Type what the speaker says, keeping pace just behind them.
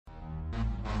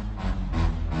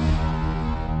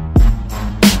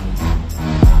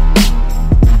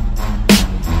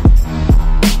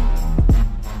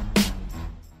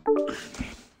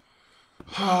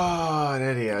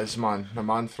lads, man. The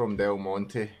man from Del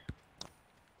Monte.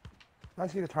 Nice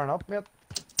of you to turn up, mate.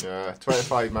 Yeah,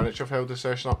 25 minutes you've held the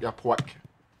session up, you prick.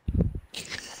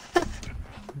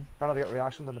 Trying to get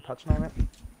reactions on the pitch now, mate.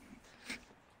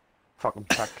 Fucking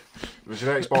prick. It was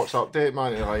your Xbox update,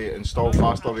 man, to like install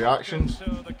faster reactions.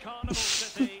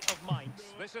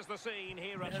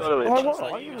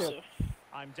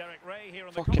 I'm Derek Ray here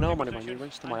on the fucking hell, man, you're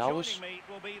wasting my hours.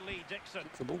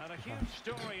 And a huge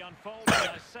story unfolding.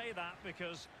 I say that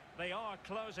because they are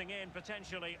closing in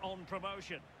potentially on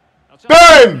promotion.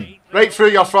 BOOM! Right through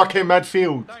your fucking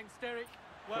midfield. Thanks, Derek.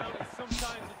 Well, it's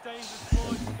sometimes a dangerous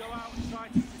sport to go out and try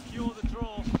to secure the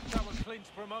draw. That would clinch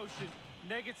promotion.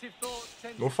 Negative thoughts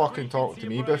tend No fucking talking to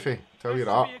me, Biffy. Tell you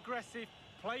that. Be aggressive,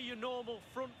 play your normal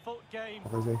front foot game,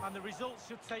 and the results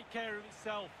should take care of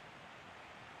itself.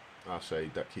 That's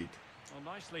right, dickhead.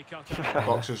 Well, nicely cut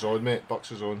Bucks is on, mate.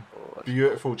 Bucks is on.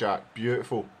 Beautiful, Jack.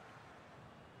 Beautiful.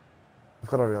 I've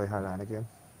got a really high line again.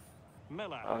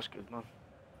 Miller. That was good, man.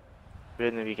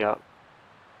 Where did we get?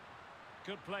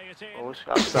 Good play it in. Oh,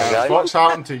 What's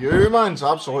happened to you, man? It's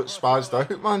absolute spazzed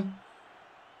out, man.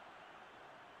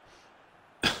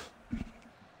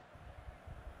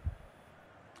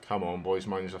 Come on, boys,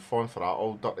 man. He's a fun for that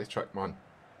old dirty trick, man.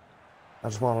 I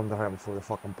just want him to hit him before the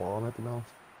fucking ball, mate, to be honest.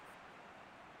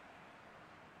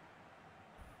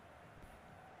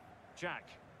 Jack.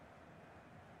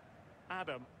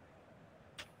 Adam.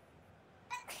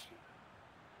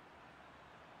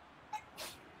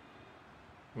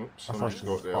 Oops, somebody's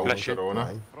got the old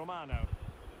corona. Romano.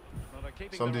 Well,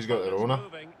 Somebody's got the Rona.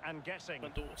 And guessing.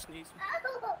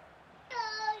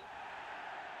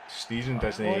 Sneezing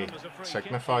doesn't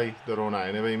signify the Rona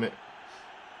anyway, mate.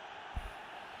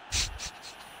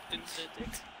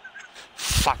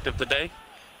 Fact of the day.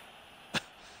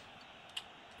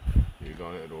 You're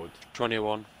going to the road.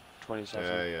 21,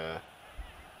 27. Yeah.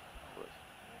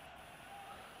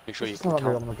 Make sure you It's can not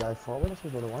really count. on the guy forward, this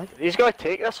is what I want. These guys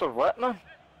take this or what, man?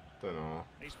 Don't know.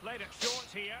 He's played it short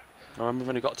here. I remember we've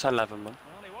only got to 11, man.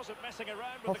 Well, he wasn't messing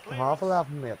around with What's the the half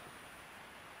 11, mate?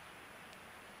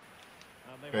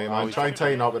 Right, man, try and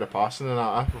tighten up with the passing and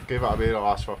that. We've gave it away the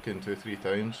last fucking 2-3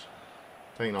 times.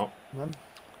 Tighten up. Man.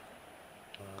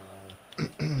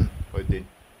 Right, Dean.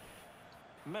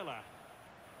 Miller.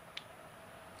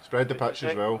 Spread the pitch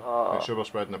as well. Make sure we're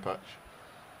spreading the pitch.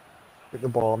 Get the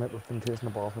ball, mate. We've been chasing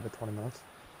the ball for about 20 minutes.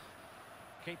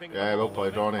 Yeah, well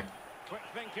played, Ronnie. Quick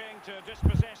thinking to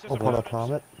dispossess his I'll put a opponent. plan,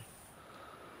 mate.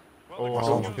 Oh,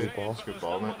 that's a good ball. That's a good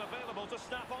ball, mate. Available to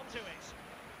snap onto it.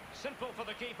 Simple for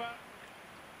the keeper.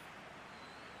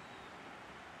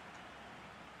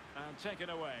 And taken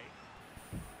away.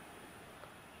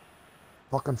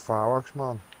 Fucking fireworks,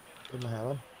 man. Couldn't have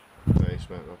him. Nice,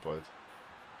 mate. Well played.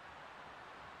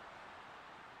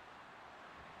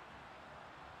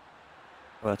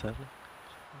 Whatever.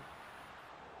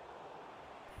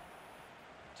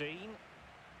 Dean.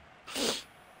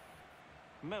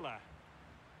 Miller.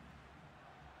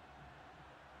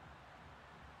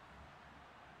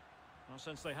 Well,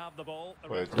 since they have the ball,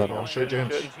 Well done, I'll shoot,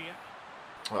 James.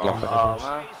 Oh,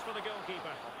 man. For the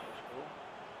goalkeeper.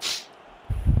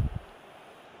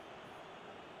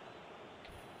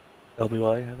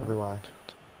 LBY, Every way.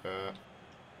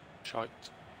 Shite.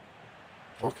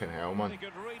 Fucking hell, man.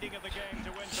 Good reading of the game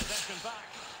to win possession back.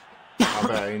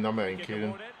 I'm behind,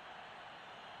 Kieran.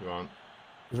 You want?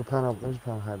 There's a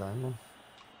plan high line, man.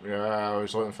 Yeah, I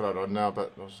was looking for a run there,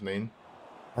 but there's none.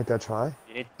 I did try.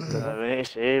 We need to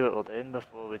say what we're doing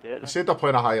before we do it. They said they're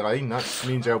playing a high line, that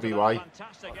means LBY.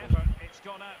 Fantastic effort. It's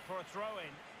gone out for a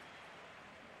throw-in.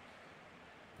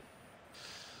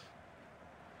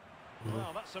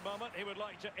 Well, that's a moment he would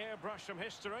like to airbrush from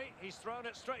history. He's thrown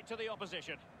it straight to the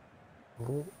opposition.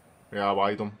 Oh. Yeah,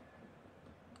 wide him.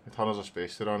 A ton of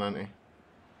space to run into.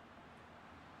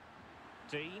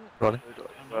 Dean. Ronnie.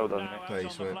 Well done, mate.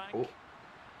 Nice, mate. Oh.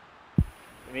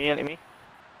 Me, into me.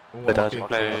 Oh,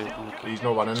 he's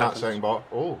not winning that second ball.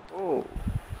 Oh. Oh.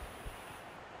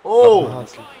 Oh!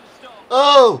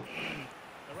 Oh!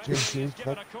 GG,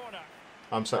 kick.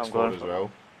 I'm 6'4" as well.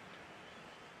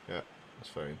 Yeah, that's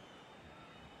fine.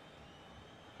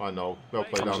 I know. Well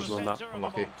played, Arms on that.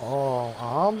 Unlucky. Oh,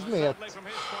 arms, mate.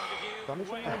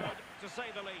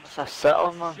 It's a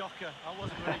sitter, man.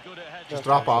 Just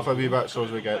drop off a wee bit so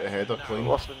as we get the header clean.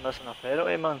 Worse than missing a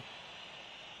penalty, man.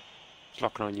 It's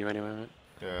knocking on you anyway, mate.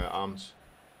 Yeah, Arms.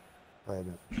 Play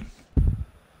it.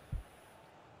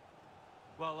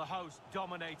 Well, the host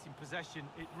dominating possession.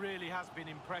 It really has been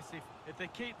impressive. If they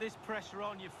keep this pressure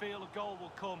on, you feel a goal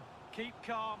will come. Keep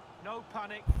calm, no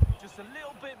panic, just a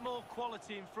little bit more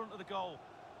quality in front of the goal.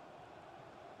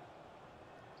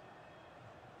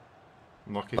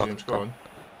 Unlucky, James, go on.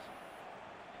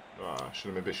 Should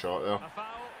have maybe shot there. A foul,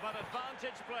 but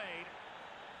advantage played.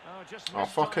 Oh, just Oh,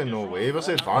 missed fucking time no to way. throw. Where's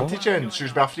the advantage in? It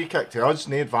should be a free kick to us,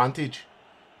 no advantage.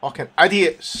 Fucking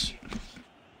idiots.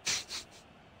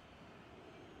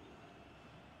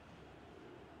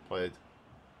 Played.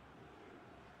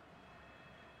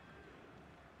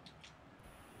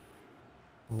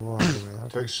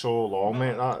 Took so long,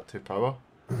 mate, that to power.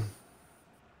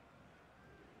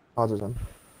 Hard as in.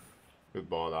 Good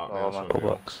ball, that, Oh, mate. my That's not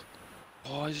Box.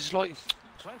 Oh, this is like...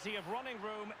 Plenty of running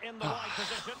room in the right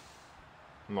position.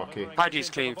 Lucky. Paddy's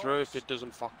clean through if it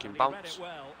doesn't fucking And he read bounce. it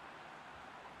well.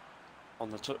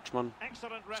 On the touch, man.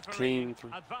 Excellent It's refereeing. clean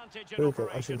through. Advantage in I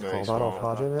operation. should Nice call that ball. off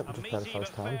hard, mate. A Just play the meaty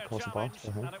first but time, fair cross the box for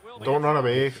challenge, him. and it will be Don't a run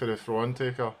throw. away for the throw-in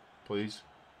taker, please.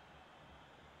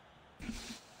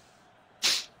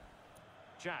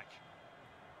 Jack.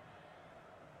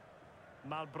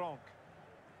 Malbronc.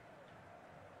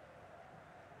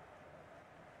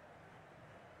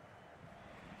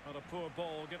 Not a poor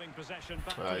ball giving possession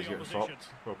back to He's the getting opposition. fucked.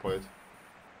 Well played.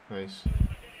 Nice.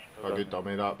 A good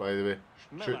dummy that, by the way.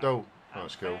 Shoot though.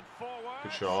 That's cool. Fed forward.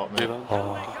 Good shot, mate.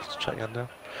 Oh, let's check in now.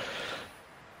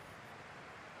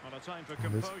 Not a time for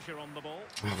composure on the ball.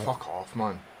 Fuck off,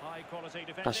 man. High quality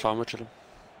defending. That's fine, with him.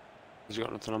 He's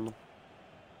got nothing on him.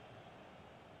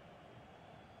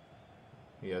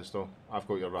 He is though. I've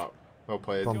got your wrap. Well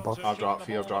played. From box. I've dropped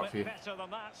for you, you. I've dropped for you. Better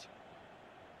than that.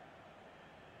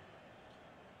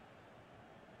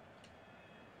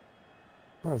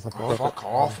 Where's the Oh, ball? fuck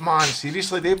off, man.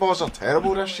 Seriously, they balls are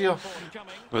terrible this year.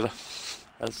 Forthcoming, With a...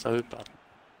 That's so bad.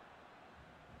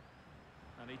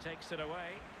 and he takes it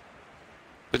away.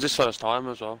 But this first time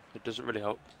as well, it doesn't really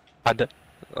help. I did.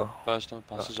 Oh, First time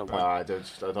passes are one. I'd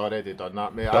already done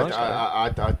that, mate.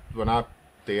 Nice, When I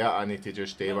do it, I need to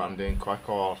just do what I'm doing quick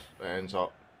or it ends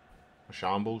up a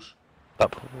shambles.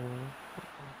 that.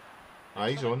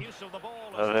 He's on. Use of the ball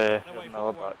as I've they got get away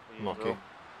another forward. back for you as Lucky. well.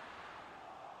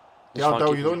 It's Yeah, fine Dill,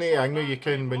 you keeping don't need to anger. You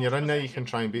can, when you're in there, you can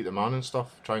try and beat the man and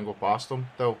stuff. Try and go past them,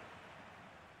 Dill.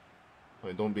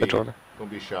 Like, don't be shy.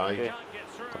 Okay. Can't get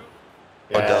through.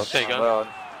 Yeah. There you go. Well,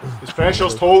 His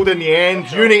pressure's hold in the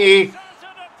end. Unity Certain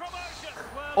of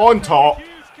promotion. on top. Huge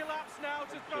collapse now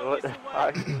to you throw know this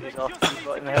what? away. He's off. He's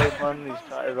got in the head, man. He's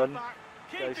trying to run.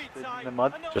 Keep Guys it stood tight in the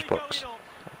mud. and not Just be box. going up.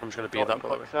 I'm just going to be that, by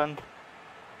the way. Quicksand.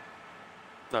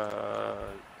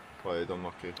 Played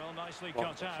unlucky. Well, nicely What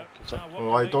cut the out. fuck is that? Now, what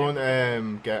Well, I do they do?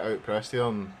 don't get out pressed here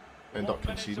and end up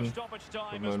 1 minute of conceding. stoppage time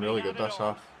We're has doing been really good added this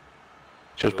on. half.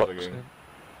 Just Good box. again.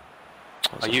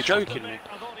 Are you joking me?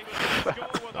 I thought he was gonna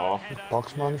score with No. that header.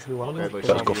 Box man, should be one of them. Deadly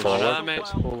Let's go shambles. forward. Nah, mate.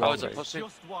 Full How is long it pussy?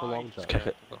 Just Full long wide. Just kick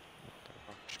it.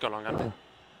 Just go long, Andy.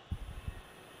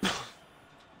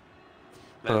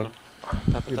 Uh,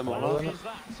 Pepper them all Is out.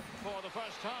 that for the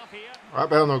first half here? That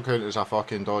better not count as a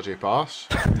fucking dodgy pass.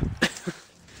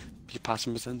 Your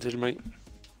passing percentage, mate.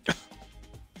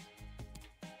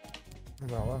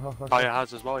 Well, Oh, it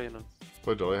has as well, you know.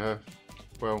 What do I have?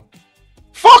 Well.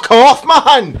 Fuck off,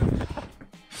 man!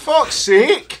 Fuck's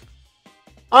sake!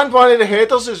 And one of the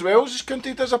headers as well just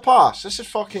counted as a pass. This is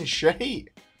fucking shite.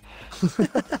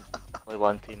 Only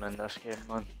one team in this game,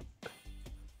 man.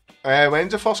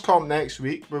 When's the first comp next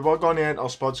week? We were going to enter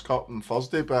Spuds Cup on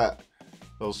Thursday, but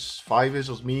there's five of us.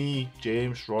 There's me,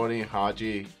 James, Ronnie,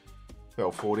 Haji,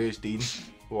 well, 4 days, Dean.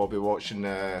 We'll all be watching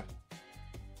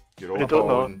Europa don't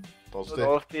know. on I don't Thursday.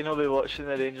 know if Dean will be watching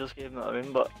the Rangers game, that I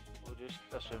mean, but we'll just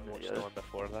assume that he Watched the is. one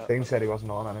before that. Dane said he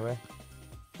wasn't on anyway.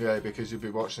 Yeah, because you'll be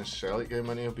watching the Celtic game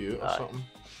and he'll be out or Aye. something.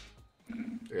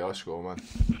 Yeah, let's go, man.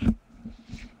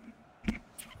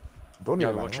 Don't Yeah,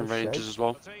 even we're mind, watching that's Rangers shite. as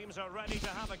well. The teams are ready to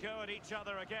have a go at each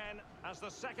other again as the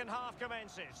second half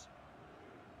commences.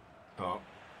 Oh,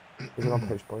 He's on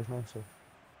pitch, boys, now, so.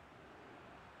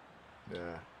 yeah.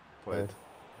 Played.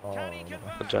 Oh, Can he no.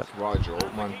 convert? Jack. What a joke,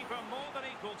 And the man. keeper more than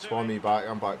equal to Spawn it. me back,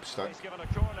 I'm back to stick. He's given a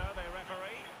corner, the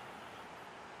referee.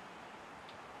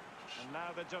 And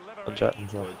now the delivery. Jack.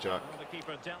 Played Jack. Well, the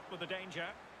keeper dealt with the danger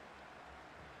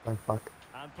Thank back.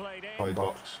 and played in. Played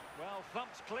box. box. Well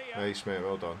thumped clear. Nice, mate,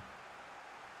 well done.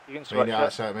 You can Mate, switch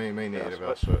that's it. it, mate. Mate, need Yeah, to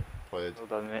reverse it. Played. Well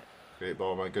done, mate. Great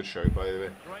ball, man. Good shout, by the way.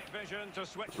 Great vision to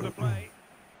switch the play.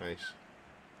 Nice.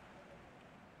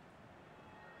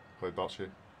 Played Butchie.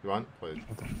 You want? Played.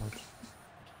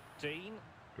 Dean,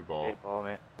 Good ball. Great ball,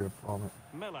 mate. Good ball, mate.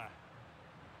 Miller.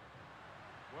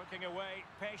 Working away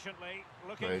patiently,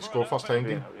 looking Nice. for Go an first time,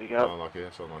 opening. Dean. There we go. Unlucky,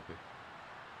 that's unlucky.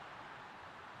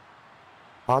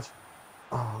 Hard.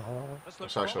 Oh, This It's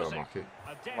looks actually promising. unlucky.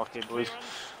 A deft Lucky boys. clearance.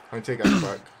 I can take it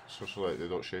quick, so like they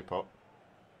don't shape up.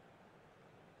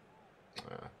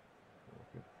 Yeah.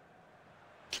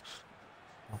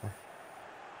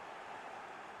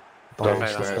 Don't Don't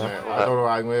step, step. mate. I don't know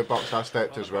anyway, Bucks. I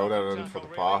stepped as well there in for the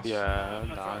pass. Yeah,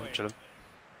 nah, chilling.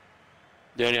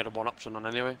 They only had one option on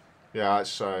anyway. Yeah,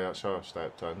 that's how I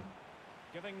stepped in.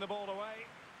 Giving the ball away.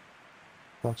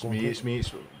 It's me, it's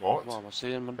what? What am I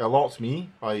saying, man? It locked me,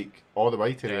 like, all the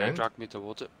way to the Yeah, end. dragged me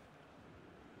towards it.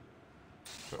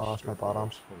 Oh, that's my bad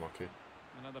arms. Unlucky.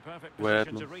 Another perfect Weird,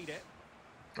 position to man. read it.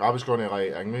 I was going to,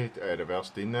 like, Ingwe, reverse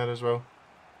Dean there as well.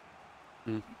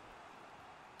 Hmm.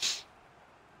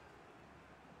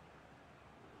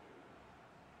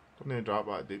 Don't need to drop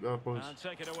that deep there, boys. And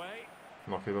take it away.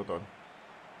 Lucky, well done.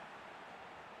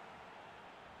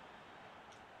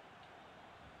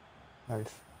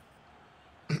 Nice.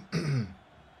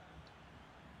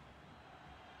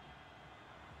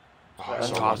 Oh, it's That's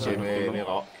unlucky, awesome. mate. Any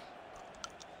luck.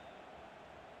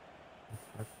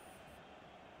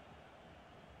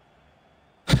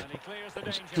 And he clears the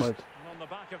danger. Right. And on the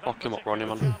back of that Fuck him up, Ronnie,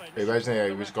 man. challenge, He wasn't,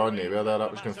 he was gone nowhere there.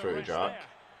 That was going that's a through to risk Jack.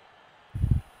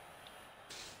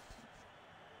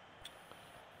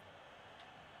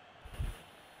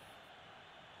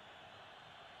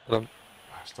 there.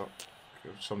 Bastard.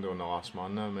 Somebody on the last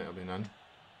man there might have been in.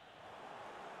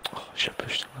 Oh, shit,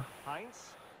 pushed him. Heinz.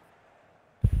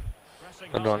 Pressing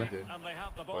And high, Ronnie. and they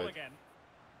have the ball Wide. again.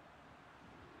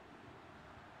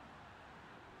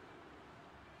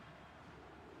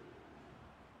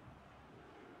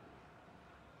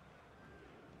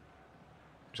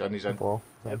 He's in. Ball.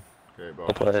 Then. Great ball.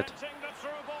 Well played. Attempting the through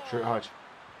ball. Shoot, Hodge.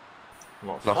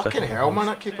 What, Nothing. fucking hell, man.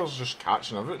 That keeper's just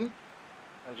catching everything.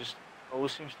 I just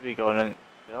always seems to be going in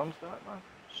the arms, that man.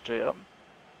 Straight up.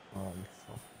 Oh, you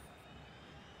fuck.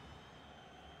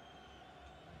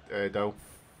 Dow.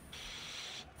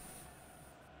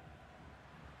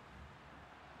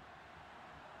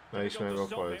 Nice, mate. Well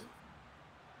played.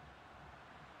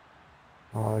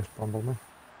 Oh, he's bumbled me.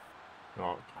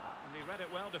 No, And he read it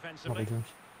well Not defensively. big James.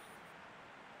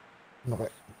 Not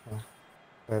it. No.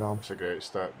 Right arm. it's a great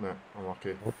step, mate.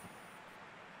 Unlucky.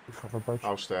 He's covered by.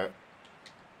 I'll step.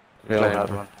 Yeah, Play I that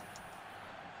know. one.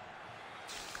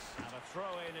 And a throw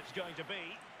in it's going to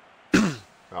be.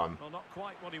 Done. Well, not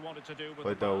quite what he wanted to do with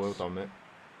Played the Dow. Well pass. done, mate.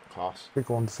 Class. Big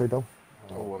one to see though.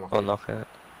 Oh, unlucky. Unlucky.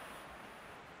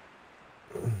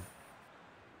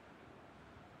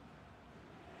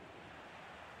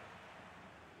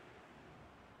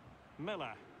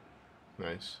 Miller.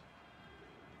 Nice.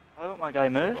 Why don't my guy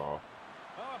move? Oh.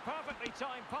 Oh, a perfectly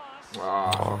timed pass.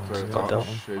 Ah, Oh, great got that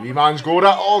touch. Wee man's got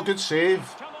it. Oh, good save.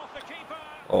 Come off the keeper.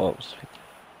 Oh, it was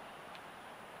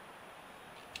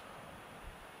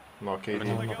Lucky. The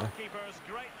Yeah. goalkeeper's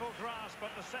grateful grasp at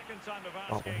the second time of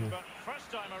asking, but first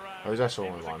time around, How's this it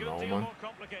only was a one good goal, deal man? more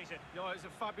complicated. You know, it was a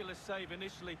fabulous save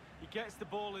initially. He gets the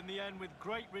ball in the end with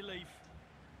great relief.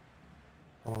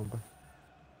 Oh, but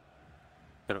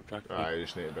Get up, dragged me. Ah, you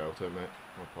just need to belt it, mate.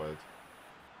 Well played.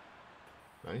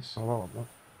 Nice. oh, well, no.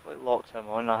 Like locked him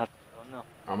on, I had to run there.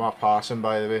 I'm not passing,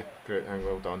 by the way. Great thing,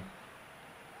 well done.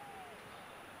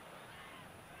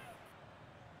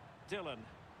 Dylan.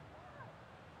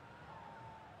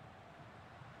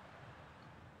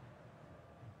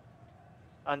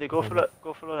 Andy, go for it.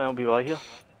 Go for it and I'll be right here.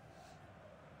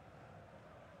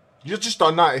 You've just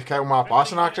done that to kill my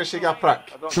passing accuracy, you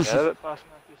prick. I don't care about passing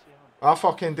accuracy, man. I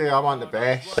fucking do. I want the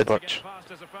best. Play much. Past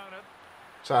his opponent,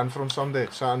 Sit in from Sunday.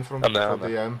 Sit in from I'm there, for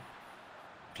I'm there. DM.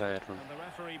 Play it, man. and the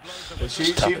referee blows the But whistle.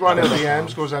 see if one of the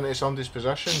DMs goes into somebody's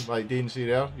position, like Dean, see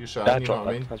there, you sit Yeah, in, you know drop what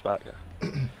I back. mean? That's back, yeah.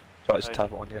 So I just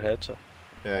tap it on your head, so.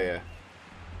 Yeah, yeah.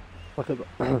 Flick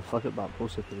it, flick it back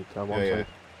closer to the tail one Yeah, yeah. side.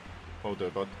 Will do,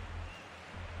 bud.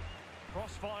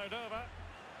 Cross fired over.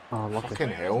 Oh, lucky. Fucking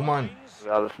hell, man. We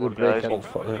are the four Good break guys. in. Oh,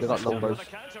 fuck, They got numbers.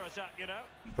 Counter-attack, you know.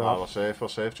 Ah, we're safe, we're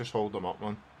safe. Just hold them up,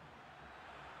 man.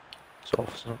 It's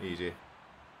off, isn't it? Easy.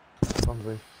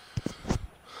 Clumsy.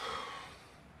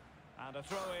 And a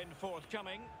throw in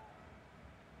forthcoming.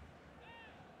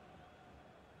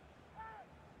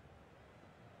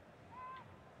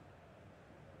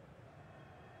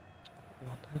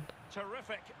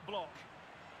 Terrific block.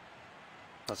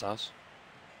 That's us.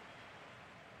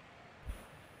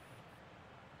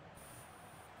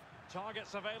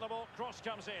 Targets available. Cross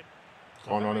comes in.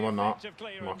 Go on, only one that. Effective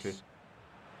clearance. Lucky.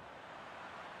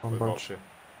 On Good bird. box,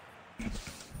 yeah.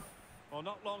 Well,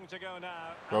 not long to go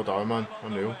now. Well done, man. Well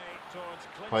on I the knew. way towards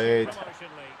clinching Played. promotion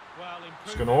league. Well,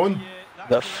 What's improved going on? every year. That's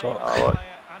That's the aim shot. of the Oh.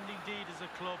 player, and indeed as a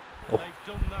club, Oh. they've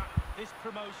done that. This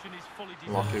promotion is fully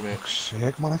deserved. Lucky, mate. Fuck's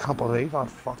sake, man, I can't believe I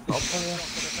fucked up Shot the there.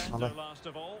 defender Another. last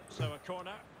of all, so a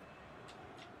corner.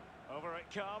 Over it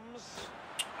comes.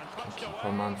 And punched away.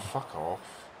 Oh, man, fuck off.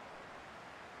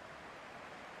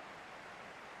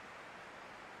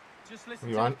 Just listen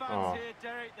You to want? the fans Oh. here,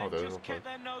 Derek. I'll They've do it, just okay. kept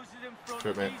their noses in front.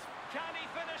 Good, mate. These Can he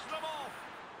finish them off?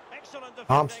 Excellent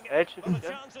Arms. defending. Edge, But the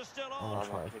yeah. chance is still Oh, on. that's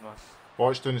right. Lucky, man.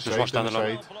 Watch down the Just side, watch down the down the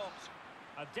side. Well blocked.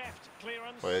 A deft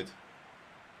clearance. Played.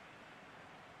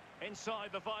 Inside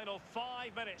the final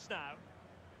 5 minutes now.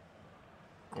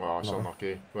 Oh, it's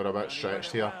unlucky. We're a bit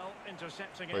stretched here.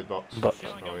 Played box. But-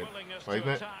 Brilliant. Played,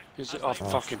 mate. I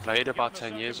fucking played about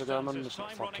 10 years ago, man. Just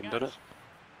not fucking did it.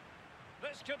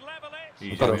 This could level it.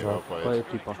 Easy, Well mate. Well played.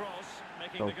 played. Keeper.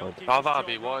 Well played. Oh, that'd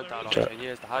be wide, that like 10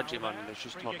 years. The Haji, man, it's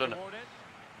just not done it.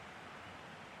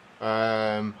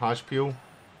 Hash peel.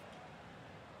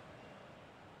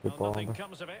 Good ball. Nothing man.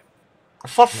 comes of it.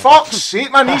 For fuck's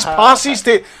sake, man, these passes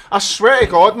to... I swear to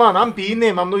God, man, I'm beating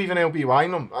them. I'm not even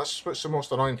LBYing them. That's what's the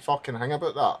most annoying fucking thing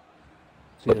about that.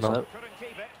 See this out. Couldn't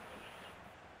keep it.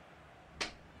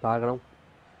 Diagonal.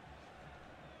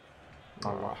 Ah.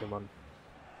 Unlucky, man.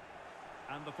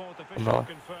 And the fourth official No.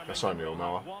 confirming That's on you, we'll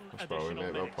Miller. have one That's brilliant, mate.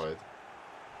 additional Well played.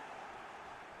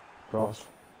 Cross.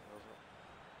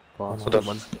 Class. I don't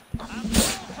win.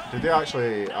 Did they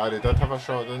actually... they did have a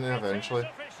shot, didn't they, eventually?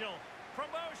 Official.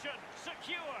 Promotion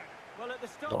secured. Well, at the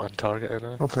start. Not on target,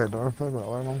 anyway. I'll play it down. Play it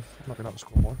well, man. Maybe not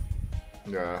score more.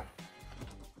 Yeah.